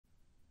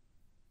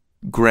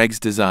Greg's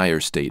desire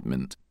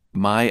statement,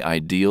 my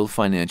ideal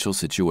financial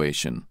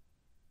situation.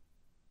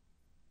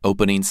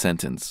 Opening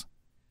sentence.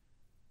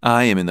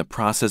 I am in the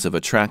process of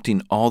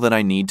attracting all that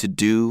I need to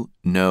do,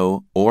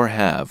 know, or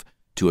have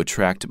to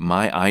attract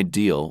my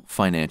ideal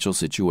financial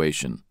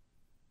situation.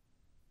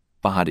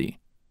 Body.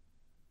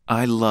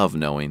 I love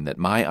knowing that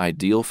my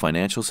ideal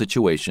financial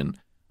situation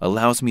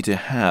allows me to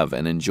have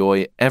and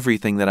enjoy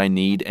everything that I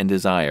need and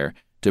desire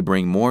to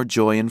bring more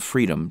joy and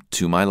freedom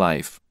to my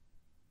life.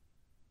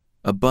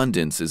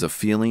 Abundance is a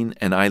feeling,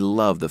 and I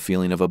love the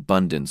feeling of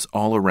abundance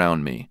all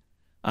around me.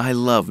 I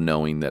love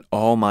knowing that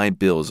all my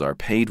bills are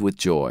paid with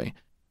joy,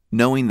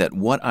 knowing that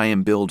what I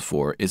am billed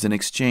for is an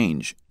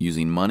exchange,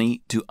 using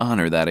money to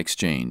honor that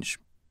exchange.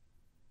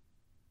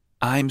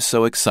 I'm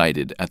so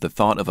excited at the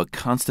thought of a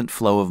constant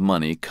flow of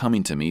money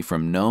coming to me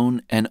from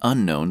known and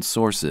unknown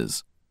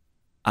sources.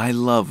 I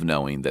love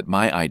knowing that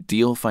my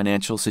ideal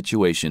financial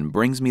situation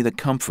brings me the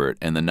comfort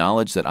and the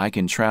knowledge that I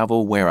can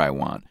travel where I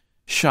want,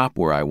 shop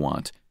where I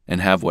want, and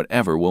have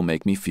whatever will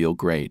make me feel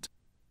great.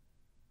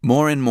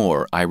 More and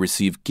more, I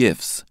receive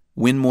gifts,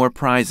 win more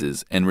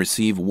prizes, and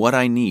receive what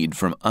I need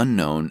from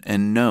unknown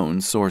and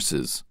known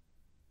sources.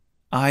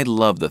 I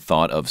love the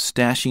thought of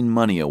stashing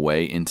money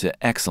away into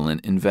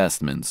excellent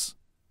investments.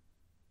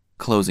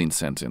 Closing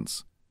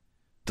sentence.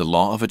 The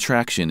law of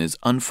attraction is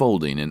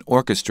unfolding and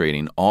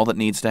orchestrating all that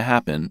needs to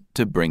happen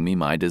to bring me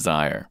my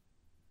desire.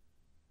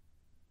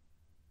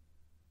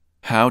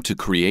 How to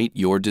create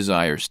your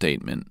desire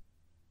statement.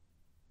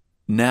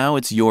 Now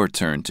it's your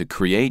turn to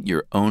create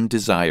your own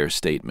desire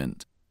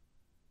statement.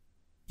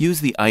 Use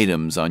the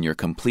items on your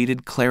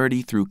completed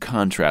Clarity Through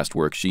Contrast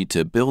worksheet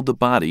to build the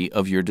body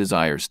of your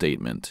desire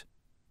statement.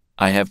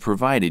 I have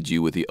provided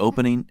you with the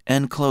opening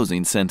and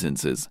closing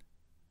sentences.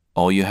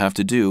 All you have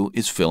to do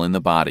is fill in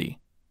the body.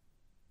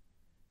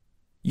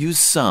 Use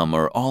some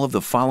or all of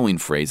the following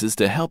phrases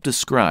to help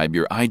describe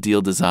your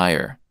ideal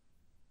desire.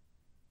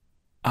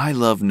 I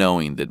love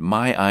knowing that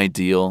my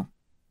ideal.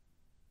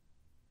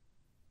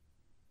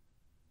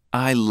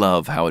 I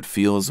love how it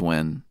feels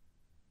when.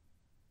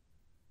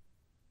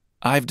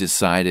 I've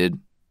decided.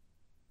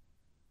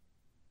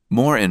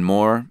 More and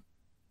more.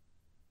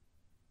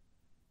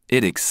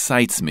 It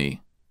excites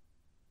me.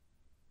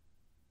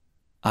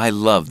 I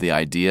love the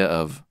idea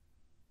of.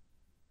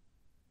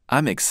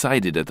 I'm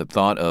excited at the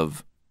thought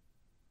of.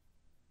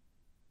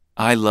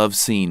 I love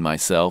seeing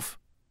myself.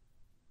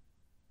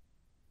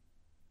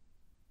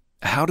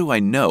 How do I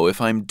know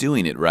if I'm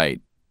doing it right?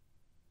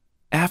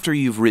 After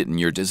you've written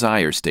your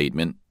desire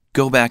statement,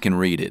 go back and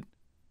read it.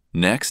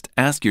 Next,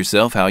 ask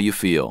yourself how you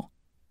feel.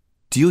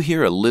 Do you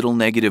hear a little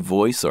negative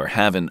voice or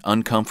have an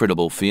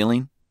uncomfortable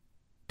feeling?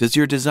 Does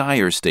your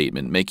desire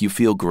statement make you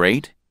feel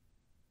great?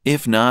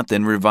 If not,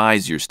 then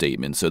revise your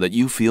statement so that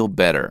you feel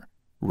better.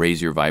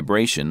 Raise your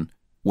vibration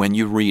when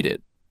you read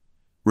it.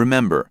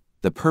 Remember,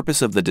 the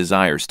purpose of the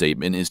desire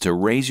statement is to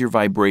raise your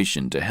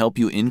vibration to help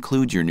you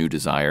include your new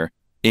desire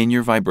in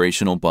your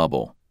vibrational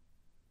bubble.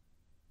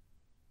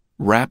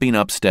 Wrapping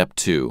up step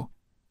 2,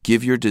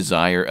 give your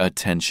desire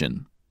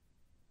attention.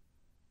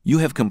 You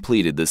have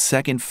completed the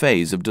second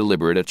phase of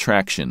deliberate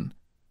attraction,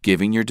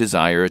 giving your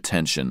desire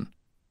attention.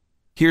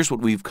 Here's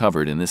what we've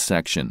covered in this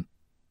section.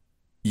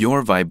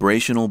 Your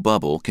vibrational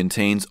bubble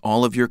contains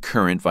all of your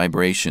current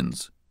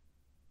vibrations.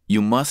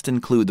 You must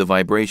include the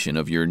vibration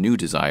of your new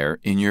desire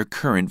in your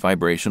current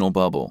vibrational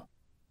bubble.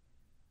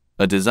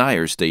 A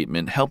desire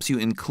statement helps you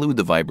include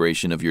the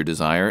vibration of your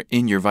desire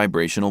in your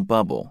vibrational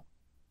bubble.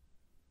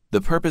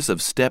 The purpose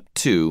of step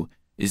 2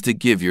 is to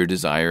give your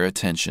desire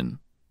attention.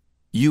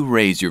 You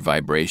raise your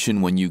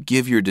vibration when you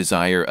give your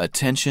desire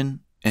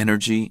attention,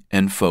 energy,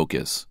 and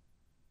focus.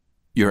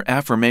 Your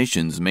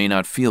affirmations may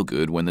not feel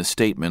good when the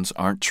statements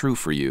aren't true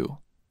for you.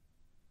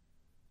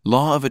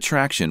 Law of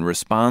attraction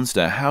responds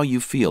to how you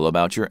feel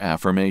about your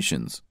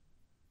affirmations.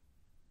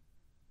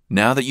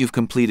 Now that you've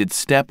completed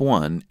step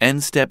 1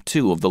 and step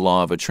 2 of the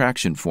law of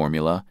attraction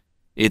formula,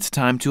 it's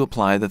time to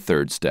apply the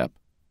third step,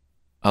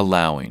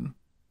 allowing.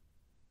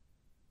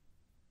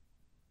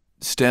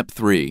 Step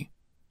 3,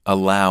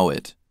 allow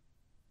it.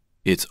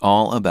 It's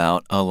all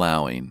about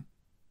allowing.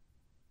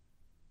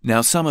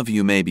 Now, some of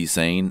you may be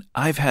saying,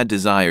 I've had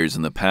desires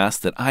in the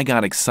past that I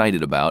got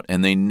excited about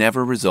and they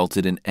never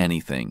resulted in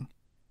anything.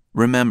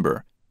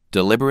 Remember,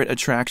 deliberate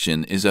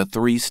attraction is a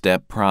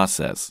 3-step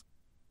process.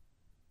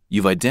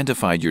 You've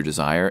identified your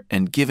desire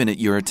and given it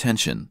your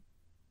attention.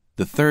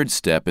 The third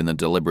step in the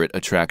deliberate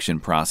attraction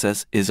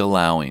process is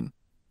allowing.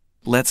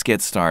 Let's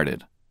get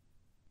started.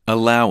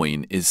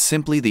 Allowing is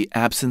simply the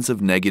absence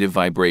of negative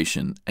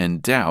vibration,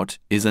 and doubt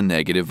is a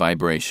negative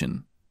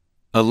vibration.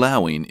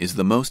 Allowing is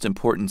the most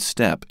important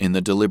step in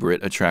the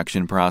deliberate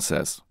attraction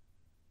process.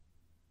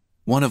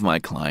 One of my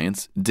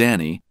clients,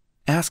 Danny,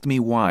 asked me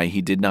why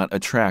he did not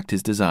attract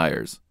his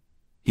desires.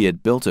 He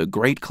had built a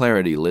great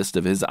clarity list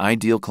of his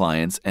ideal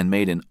clients and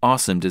made an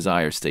awesome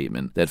desire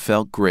statement that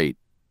felt great.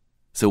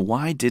 So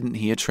why didn't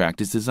he attract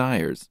his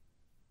desires?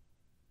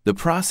 The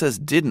process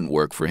didn't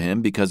work for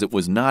him because it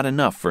was not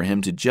enough for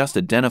him to just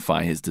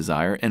identify his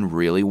desire and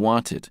really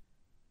want it.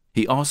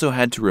 He also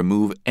had to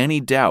remove any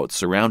doubt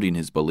surrounding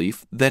his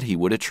belief that he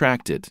would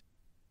attract it.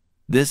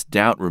 This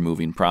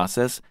doubt-removing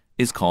process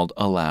is called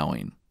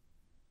allowing.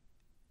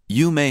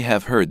 You may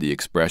have heard the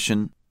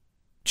expression,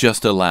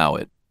 "Just allow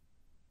it."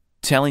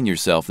 Telling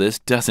yourself this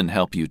doesn't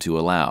help you to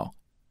allow.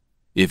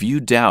 If you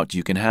doubt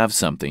you can have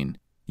something,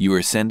 you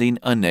are sending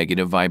a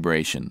negative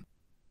vibration.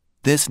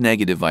 This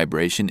negative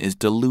vibration is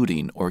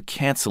diluting or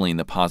canceling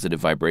the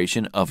positive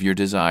vibration of your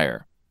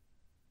desire.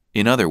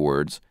 In other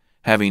words,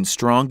 having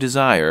strong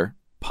desire,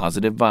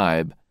 positive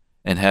vibe,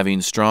 and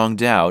having strong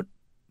doubt,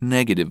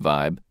 negative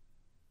vibe,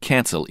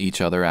 cancel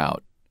each other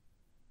out.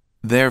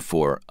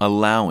 Therefore,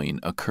 allowing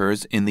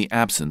occurs in the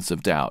absence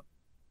of doubt.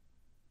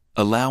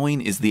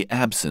 Allowing is the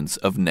absence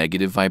of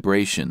negative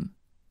vibration,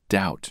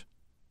 doubt.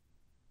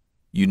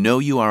 You know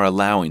you are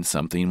allowing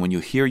something when you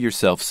hear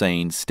yourself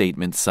saying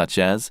statements such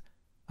as,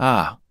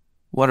 "Ah,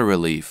 what a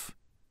relief.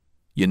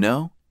 You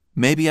know,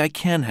 maybe I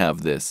can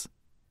have this.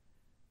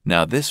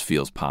 Now this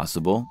feels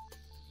possible."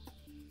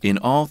 In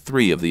all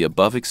three of the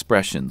above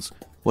expressions,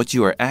 what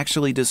you are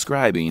actually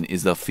describing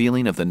is the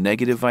feeling of the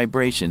negative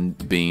vibration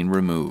being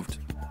removed.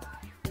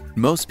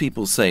 Most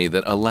people say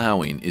that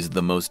allowing is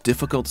the most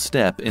difficult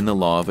step in the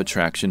law of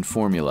attraction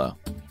formula.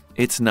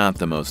 It's not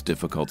the most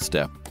difficult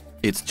step.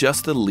 It's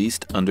just the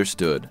least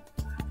understood.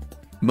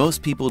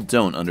 Most people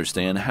don't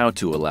understand how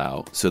to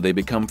allow, so they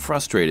become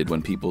frustrated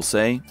when people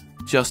say,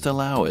 "Just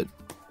allow it."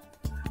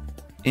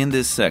 In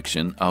this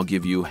section, I'll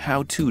give you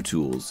how-to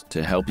tools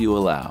to help you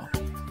allow.